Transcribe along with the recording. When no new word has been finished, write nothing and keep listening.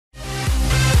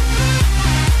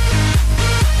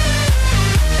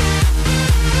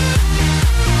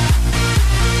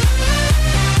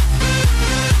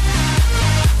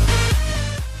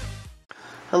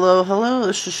Hello,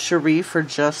 this is Cherie for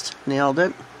Just Nailed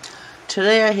It.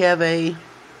 Today I have a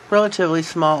relatively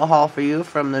small haul for you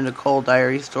from the Nicole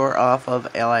Diary store off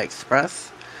of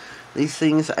Aliexpress. These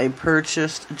things I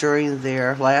purchased during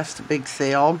their last big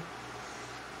sale.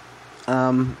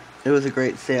 It was a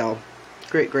great sale.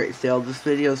 Great sale. This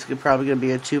video is probably going to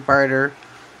be a two-parter.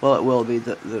 Well, it will be.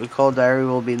 The Nicole Diary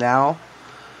will be now.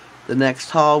 The next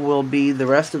haul will be the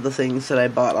rest of the things that I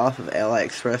bought off of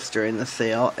Aliexpress during the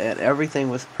sale, and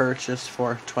everything was purchased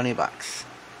for 20 bucks.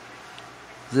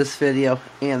 This video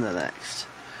and the next.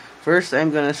 First,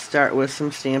 I'm going to start with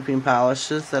some stamping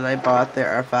polishes that I bought. There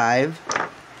are 5.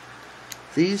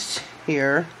 These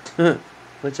here,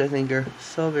 which I think are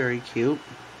so very cute,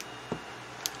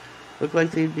 look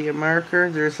like they'd be a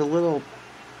marker. There's a little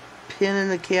pin in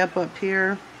the cap up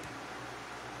here.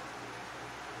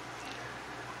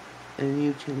 And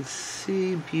you can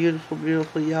see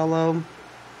beautiful yellow.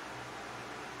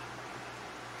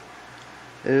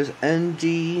 There's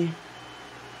ND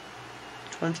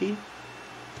 20.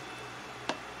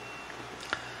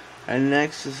 And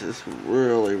next is this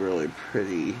really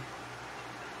pretty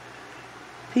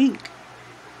pink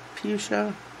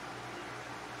fuchsia.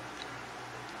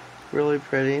 Really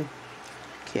pretty.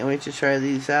 Can't wait to try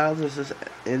these out. This is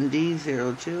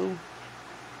ND02.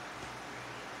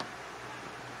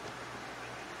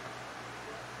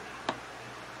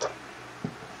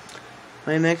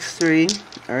 My next 3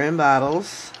 are in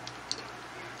bottles.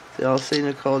 They all say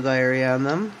Nicole Diary on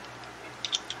them.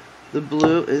 The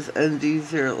blue is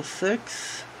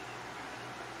ND06.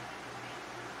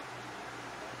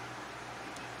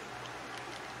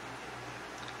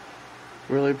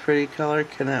 Really pretty color.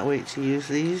 Cannot wait to use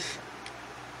these.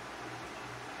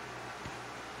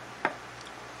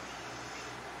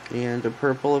 And the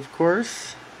purple, of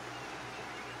course.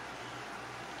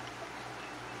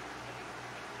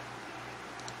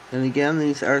 And again,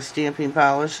 these are stamping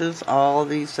polishes, all of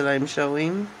these that I'm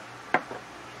showing.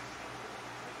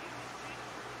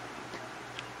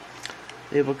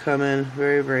 They will come in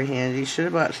very handy. Should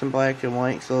have bought some black and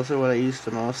white, because those are what I use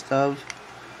the most of.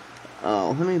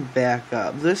 Oh, let me back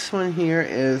up. This one here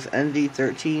is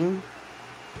ND13.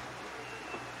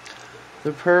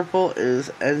 The purple is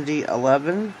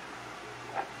ND11.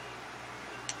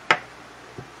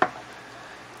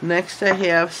 Next I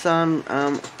have some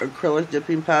acrylic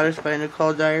dipping powders by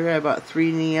Nicole Diary. I bought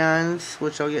 3 neons,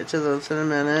 which I'll get to those in a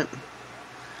minute.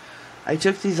 I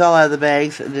took these all out of the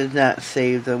bags and did not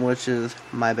save them, which is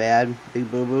my bad.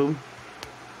 Big boo-boo.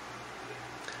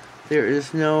 There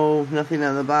is nothing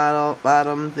on the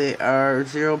bottom. They are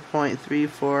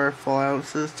 0.34 full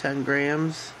ounces, 10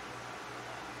 grams.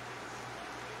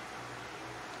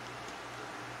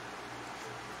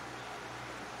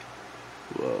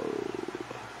 Whoa.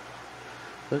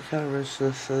 Look how rich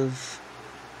this is.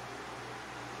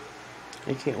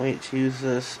 I can't wait to use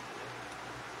this.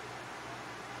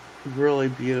 Really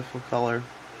beautiful color.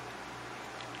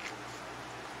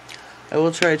 I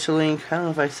will try to link, I don't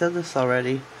know if I said this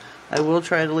already, I will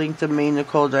try to link the main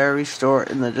Nicole Diary store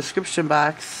in the description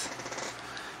box.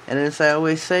 And as I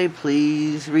always say,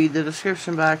 please read the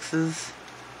description boxes.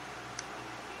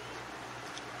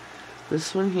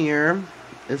 This one here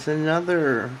is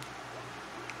another...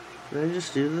 Did I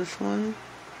just do this one?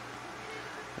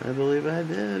 I believe I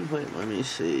did. Wait, let me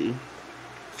see.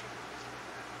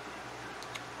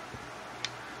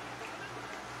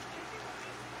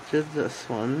 Did this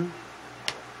one.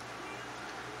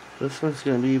 This one's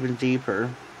going to be even deeper.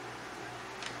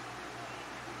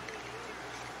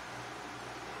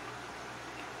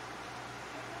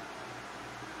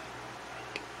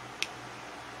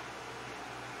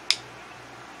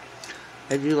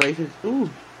 I do like it. Ooh.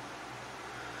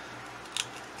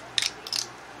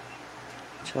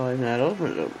 Until I'm not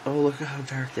opened it. Oh, look how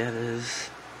dark that is.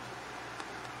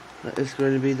 That is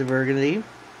going to be the burgundy.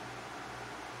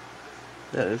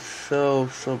 That is so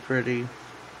pretty.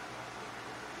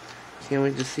 Can't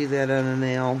wait to see that on a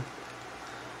nail.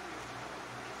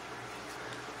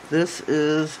 This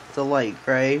is the light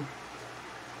gray.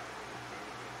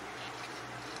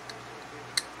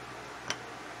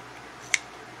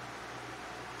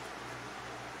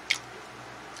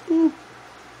 Ooh.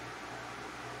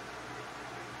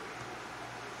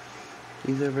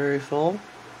 These are very full.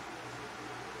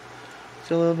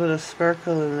 There's a little bit of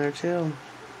sparkle in there too.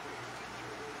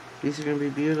 These are going to be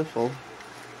beautiful.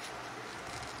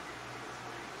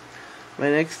 My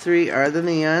next 3 are the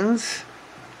neons.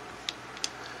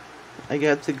 I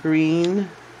got the green,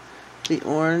 the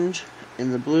orange,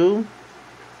 and the blue.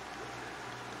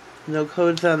 No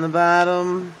codes on the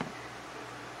bottom.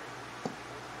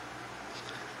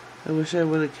 I wish I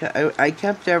would have kept... I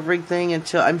kept everything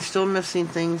until... I'm still missing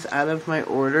things out of my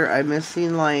order. I'm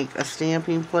missing, like, a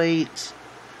stamping plate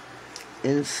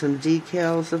and some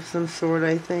decals of some sort,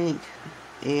 I think.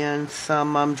 And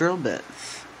some drill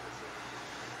bits.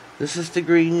 This is the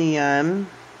green neon.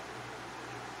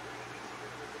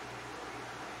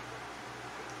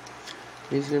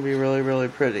 He's going to be really, really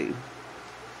pretty.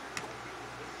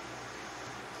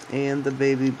 And the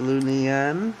baby blue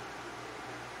neon.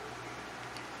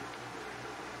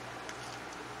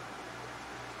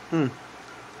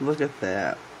 Look at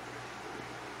that.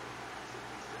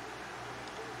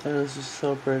 That is just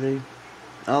so pretty.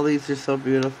 All these are so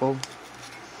beautiful.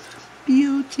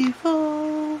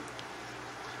 Beautiful.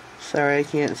 Sorry, I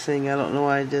can't sing. I don't know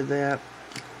why I did that.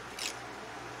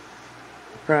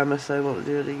 Promise I won't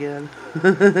do it again.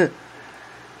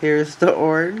 Here's the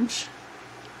orange.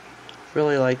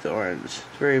 Really like the orange. It's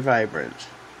very vibrant.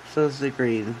 So is the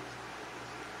green.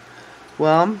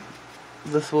 Well,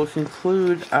 this will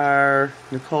conclude our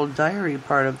Nicole Diary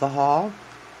part of the haul.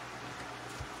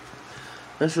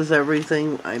 This is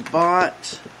everything I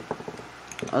bought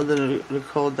of the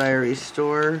Nicole Diary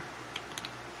store.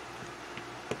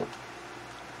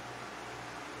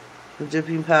 The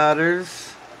dipping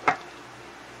powders.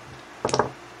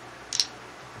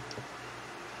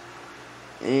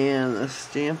 And the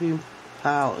stamping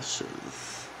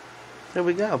polishes. There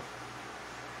we go.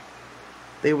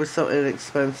 They were so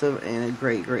inexpensive and a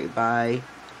great, great buy.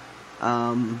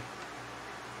 What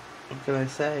can I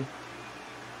say?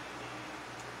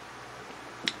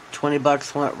 20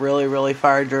 bucks went really, really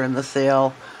far during the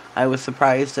sale. I was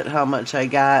surprised at how much I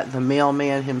got. The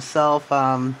mailman himself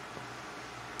was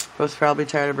probably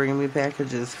tired of bringing me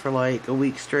packages for like a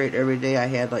week straight. Every day I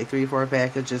had like 3-4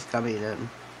 packages coming in.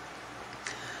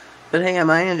 But hey, on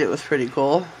my end, it was pretty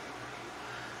cool.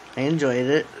 I enjoyed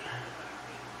it.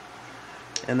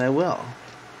 And I will.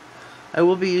 I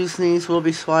will be using these. We'll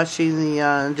be swatching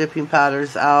the dipping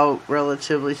powders out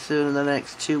relatively soon in the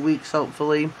next 2 weeks,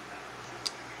 hopefully.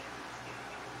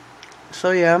 So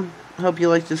yeah, I hope you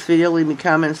liked this video. Leave me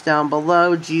comments down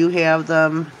below. Do you have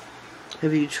them?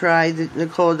 Have you tried the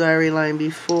Nicole Diary line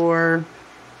before?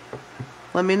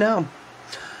 Let me know.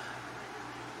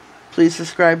 Please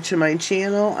subscribe to my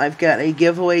channel. I've got a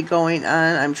giveaway going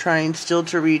on. I'm trying still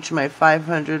to reach my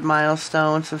 500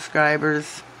 milestone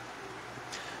subscribers.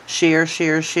 Share,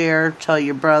 share, share. Tell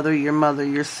your brother, your mother,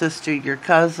 your sister, your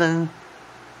cousin.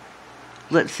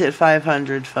 Let's hit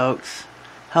 500, folks.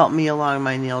 Help me along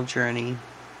my nail journey.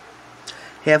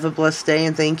 Have a blessed day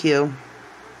and thank you.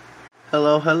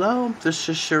 Hello, hello. This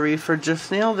is Sharifa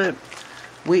Just Nailed It.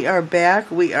 We are back.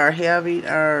 We are having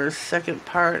our second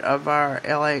part of our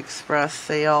Aliexpress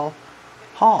sale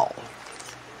haul.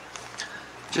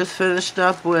 Just finished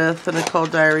up with the Nicole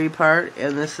Diary part,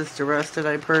 and this is the rest that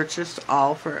I purchased,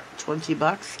 all for 20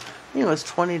 bucks. I think it was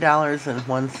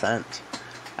 $20.01.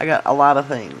 I got a lot of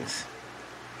things.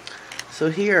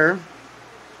 So here,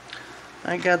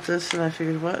 I got this, and I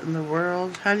figured, what in the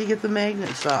world? How do you get the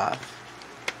magnets off?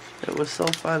 It was so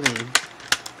funny.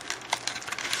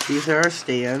 These are our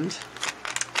stand.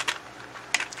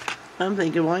 I'm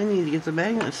thinking, well, I need to get the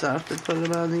magnets off to put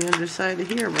them on the underside of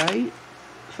here, right?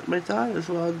 That's what my thought is.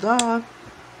 Well, duh.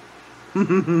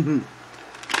 I'm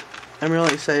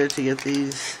really excited to get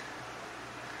these.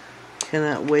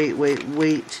 Cannot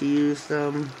wait to use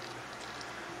them.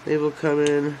 They will come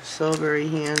in so very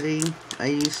handy. I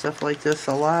use stuff like this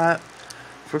a lot.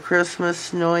 For Christmas,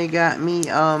 Snowy got me,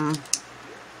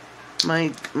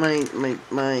 my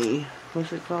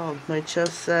what's it called? My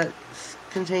chest set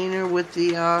container with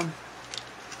the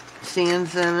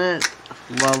stands in it.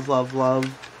 Love, love, love.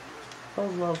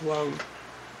 Love, love, love.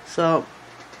 So,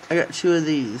 I got 2 of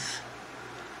these.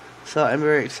 So, I'm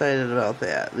very excited about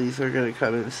that. These are going to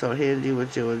come in so handy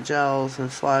with doing gels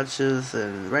and swatches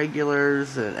and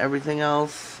regulars and everything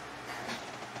else.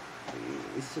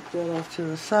 Stick that off to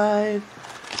the side.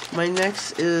 My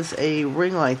next is a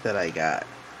ring light that I got.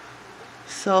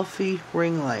 Selfie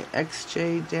ring light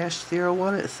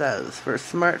XJ-01 it says for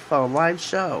smartphone live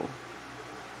show.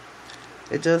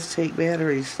 It does take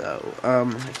batteries though. I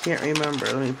can't remember.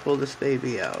 Let me pull this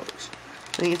baby out.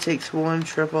 I think it takes 1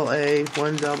 AAA,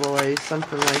 1 AA,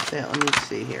 something like that. Let me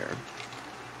see here.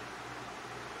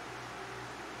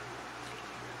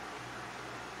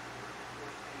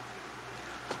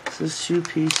 This is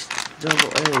 2-piece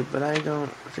AA, but I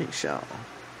don't think so.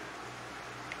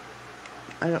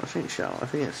 I don't think so. I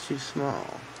think it's too small.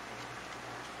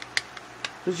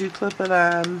 Did you clip it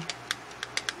on?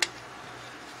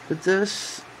 With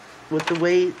this, with the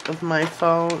weight of my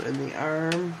phone and the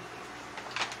arm,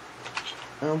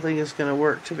 I don't think it's going to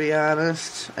work, to be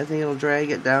honest. I think it'll drag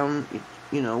it down,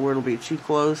 you know, where it'll be too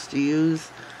close to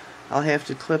use. I'll have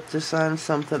to clip this on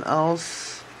something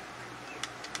else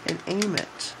and aim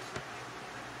it.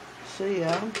 So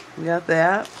yeah, we got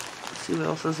that. Let's see what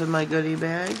else is in my goodie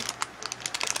bag.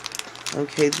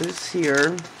 Okay, this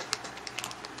here.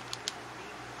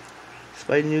 It's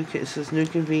by it says New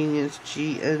Convenience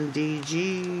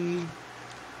GNDG.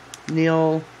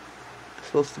 Nail,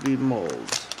 supposed to be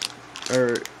mold.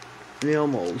 Or nail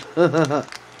mold. I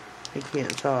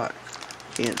can't talk.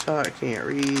 Can't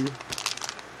read.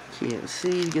 Can't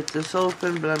see to get this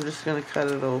open, but I'm just going to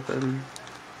cut it open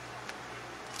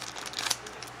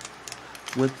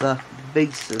with the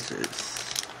big scissors.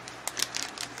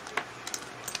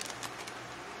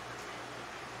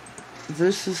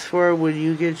 This is for when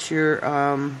you get your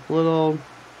little,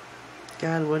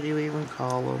 God, what do you even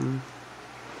call them?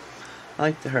 I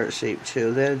like the heart shape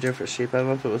too. They had a different shape. I don't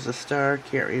know if it was a star.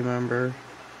 Can't remember.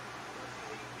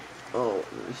 Oh,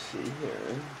 let me see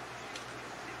here.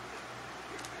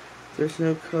 There's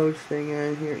no code thing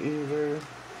on here either.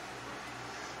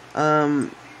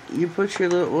 You put your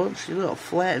little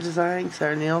flat design, because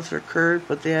our nails are curved,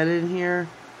 put that in here.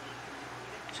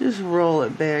 Just roll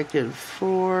it back and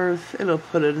forth. It'll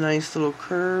put a nice little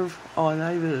curve. Oh,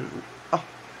 not even, oh.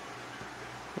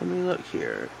 Let me look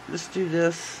here. Just do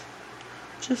this.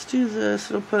 Just do this.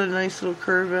 It'll put a nice little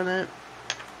curve in it.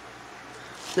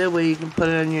 That way you can put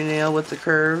it on your nail with the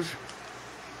curve.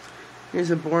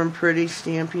 Here's a Born Pretty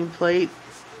stamping plate.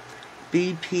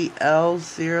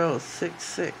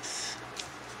 BPL066.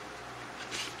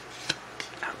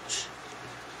 Ouch.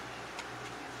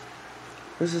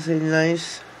 This is a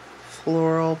nice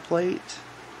floral plate.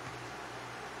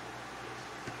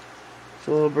 It's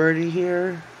a little birdie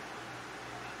here.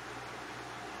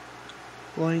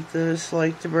 Like this,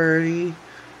 like the birdie.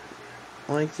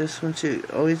 Like this one too.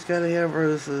 Always gotta have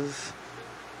roses.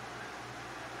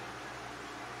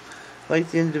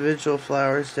 Like the individual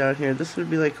flowers down here. This would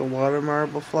be like a water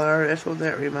marble flower. That's what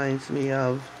that reminds me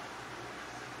of.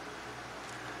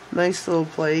 Nice little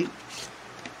plate.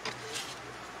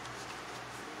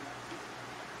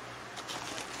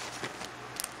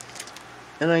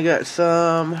 And I got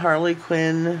some Harley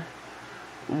Quinn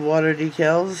water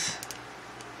decals.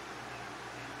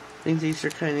 I think these are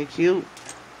kind of cute.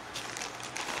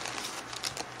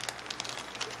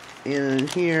 And in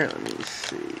here, let me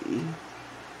see.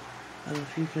 I don't know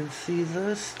if you can see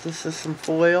this. This is some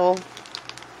foil.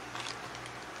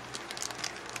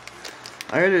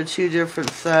 I ordered 2 different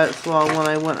sets. Well, when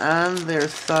I went on their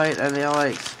site on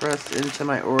Aliexpress into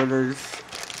my orders,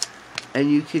 and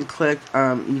you can click,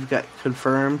 you've got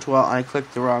confirmed. Well, I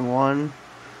clicked the wrong one.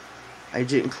 I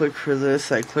didn't click for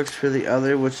this. I clicked for the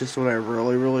other, which is what I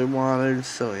really, really wanted.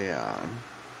 So yeah,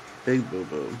 big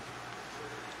boo-boo.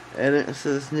 And it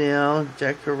says nail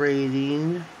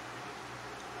decorating.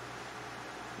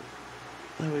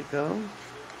 There we go.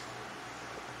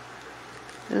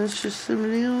 And it's just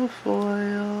some nail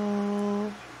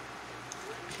foil.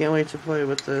 Can't wait to play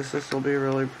with this. This will be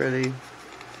really pretty.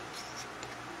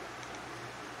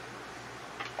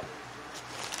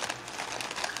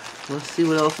 Let's see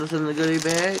what else is in the goodie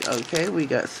bag. Okay, we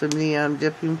got some neon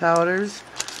dipping powders.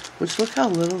 Which, look how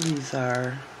little these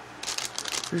are.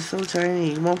 They're so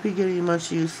tiny. You won't be getting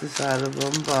much uses out of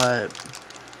them, but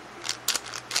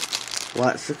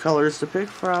lots of colors to pick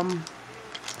from.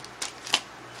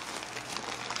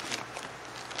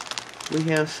 We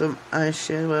have some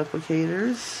eyeshadow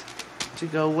applicators to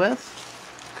go with.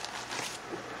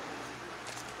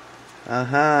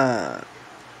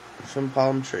 Some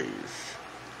palm trees.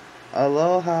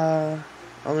 Aloha.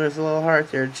 Oh, there's a little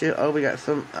heart there too. Oh, we got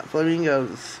some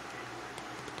flamingos.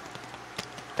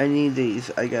 I need these.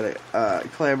 I got a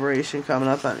collaboration coming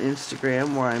up on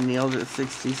Instagram where I'm nailed at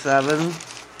 67.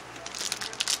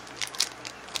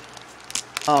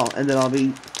 Oh, and then let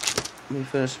me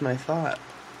finish my thought.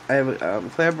 I have a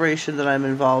collaboration that I'm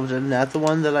involved in, not the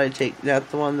one that I take,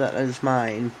 not the one that is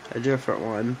mine, a different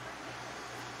one.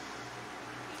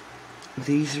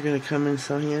 These are going to come in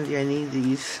so handy. I need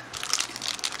these.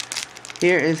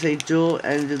 Here is a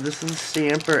dual-ended, this is a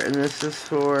stamper, and this is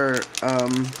for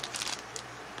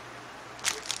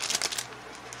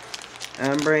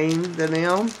ombre the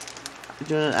nail.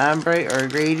 Doing an ombre or a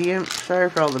gradient. Sorry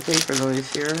for all the paper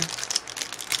noise here.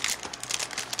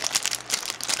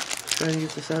 Trying to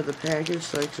get this out of the package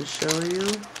so I can show you.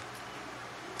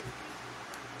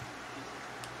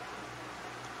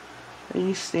 And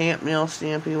you stamp nail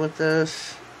stamping with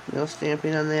this. Nail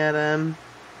stamping on that end.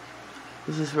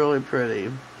 This is really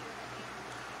pretty.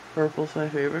 Purple's my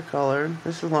favorite color.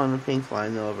 This is along the pink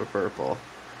line though of a purple.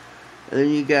 And then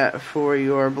you got for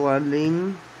your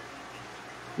blending,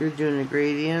 you're doing a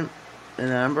gradient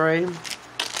and ombre.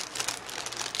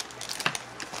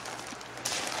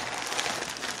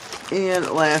 And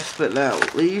last but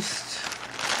not least,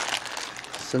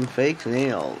 some fake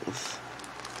nails.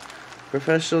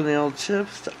 Professional nail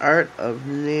chips, the art of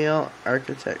nail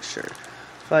architecture.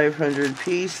 500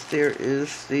 piece. There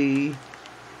is the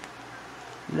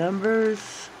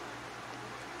numbers,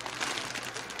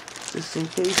 just in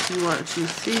case you want to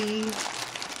see.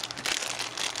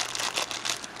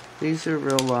 These are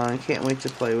real long. Can't wait to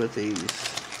play with these.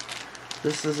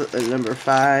 This is a number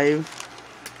 5.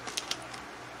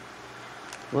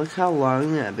 Look how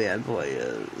long that bad boy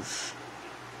is.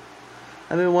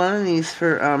 I've been wanting these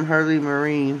for Harley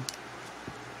Marie.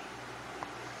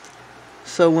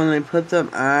 So when I put them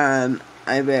on,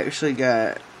 I've actually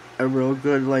got a real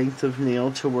good length of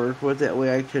nail to work with. That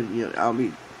way I could, you know, I'll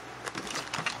be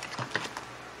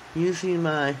using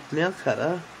my nail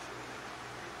cutter,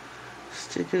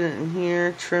 sticking it in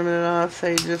here, trimming it off,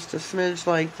 say just a smidge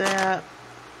like that.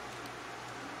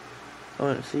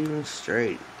 Oh, it's even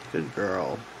straight. Good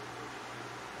girl.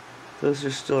 Those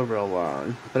are still real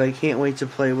long, but I can't wait to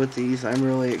play with these. I'm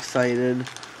really excited.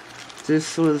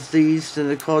 This was the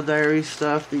Nicole Diary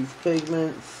stuff, these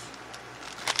pigments.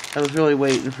 I was really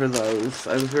waiting for those.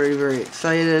 I was very, very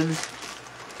excited.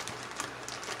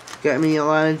 Got me a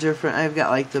lot of different, I've got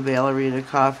like the ballerina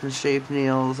coffin shaped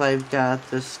nails. I've got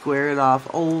the squared off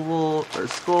oval or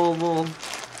scoval.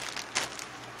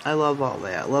 I love all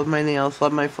that. Love my nails,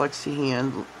 love my flexi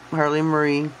hand. Harley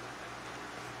Marie.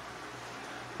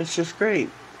 It's just great.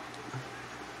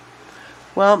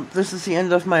 Well, this is the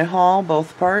end of my haul,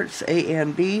 both parts, A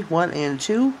and B, 1 and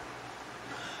 2.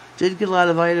 Did get a lot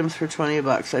of items for 20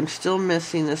 bucks. I'm still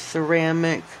missing the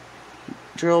ceramic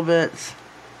drill bits,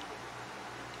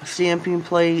 a stamping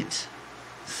plate,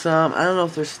 some, I don't know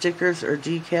if they're stickers or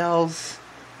decals.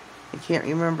 I can't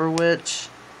remember which.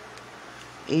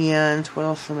 And what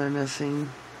else am I missing?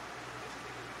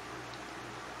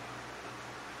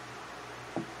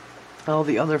 Oh,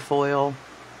 the other foil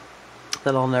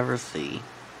that I'll never see.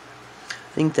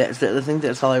 I think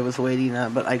that's all I was waiting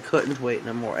on, but I couldn't wait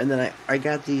no more. And then I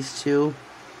got these two.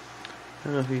 I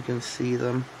don't know if you can see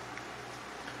them.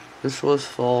 This was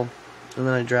full, and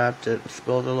then I dropped it,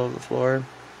 spilled it all over the floor.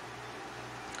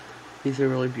 These are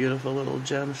really beautiful little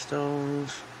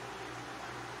gemstones.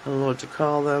 I don't know what to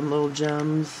call them, little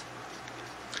gems.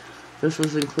 This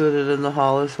was included in the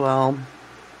haul as well.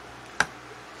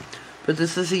 But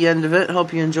this is the end of it.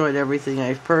 Hope you enjoyed everything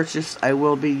I've purchased. I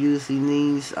will be using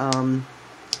these,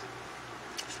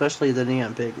 especially the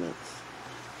neon pigments.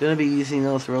 Going to be using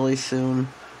those really soon,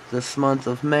 this month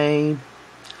of May.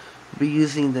 Be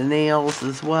using the nails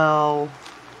as well.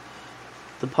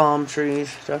 The palm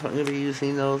trees, definitely going to be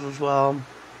using those as well.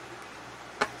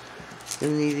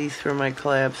 Gonna need these for my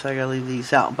collab, so I gotta leave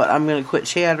these out. But I'm gonna quit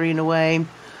chattering away.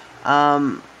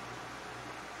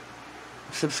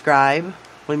 Subscribe.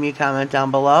 Leave me a comment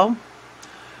down below.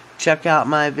 Check out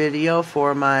my video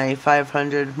for my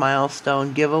 500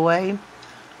 milestone giveaway.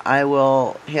 I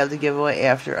will have the giveaway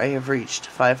after I have reached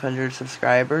 500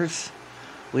 subscribers.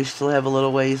 We still have a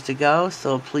little ways to go,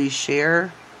 so please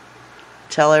share.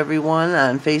 Tell everyone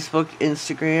on Facebook,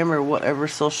 Instagram, or whatever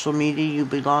social media you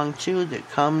belong to that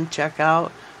come check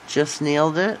out Just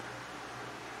Nailed It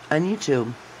on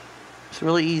YouTube. It's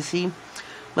really easy.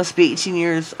 Must be 18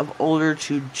 years of older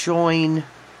to join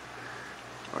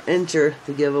or enter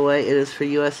the giveaway. It is for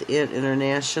U.S. and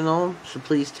international, so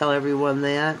please tell everyone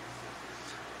that.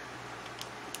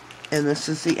 And this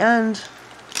is the end.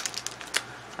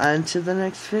 On to the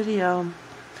next video.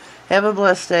 Have a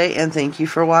blessed day, and thank you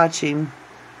for watching.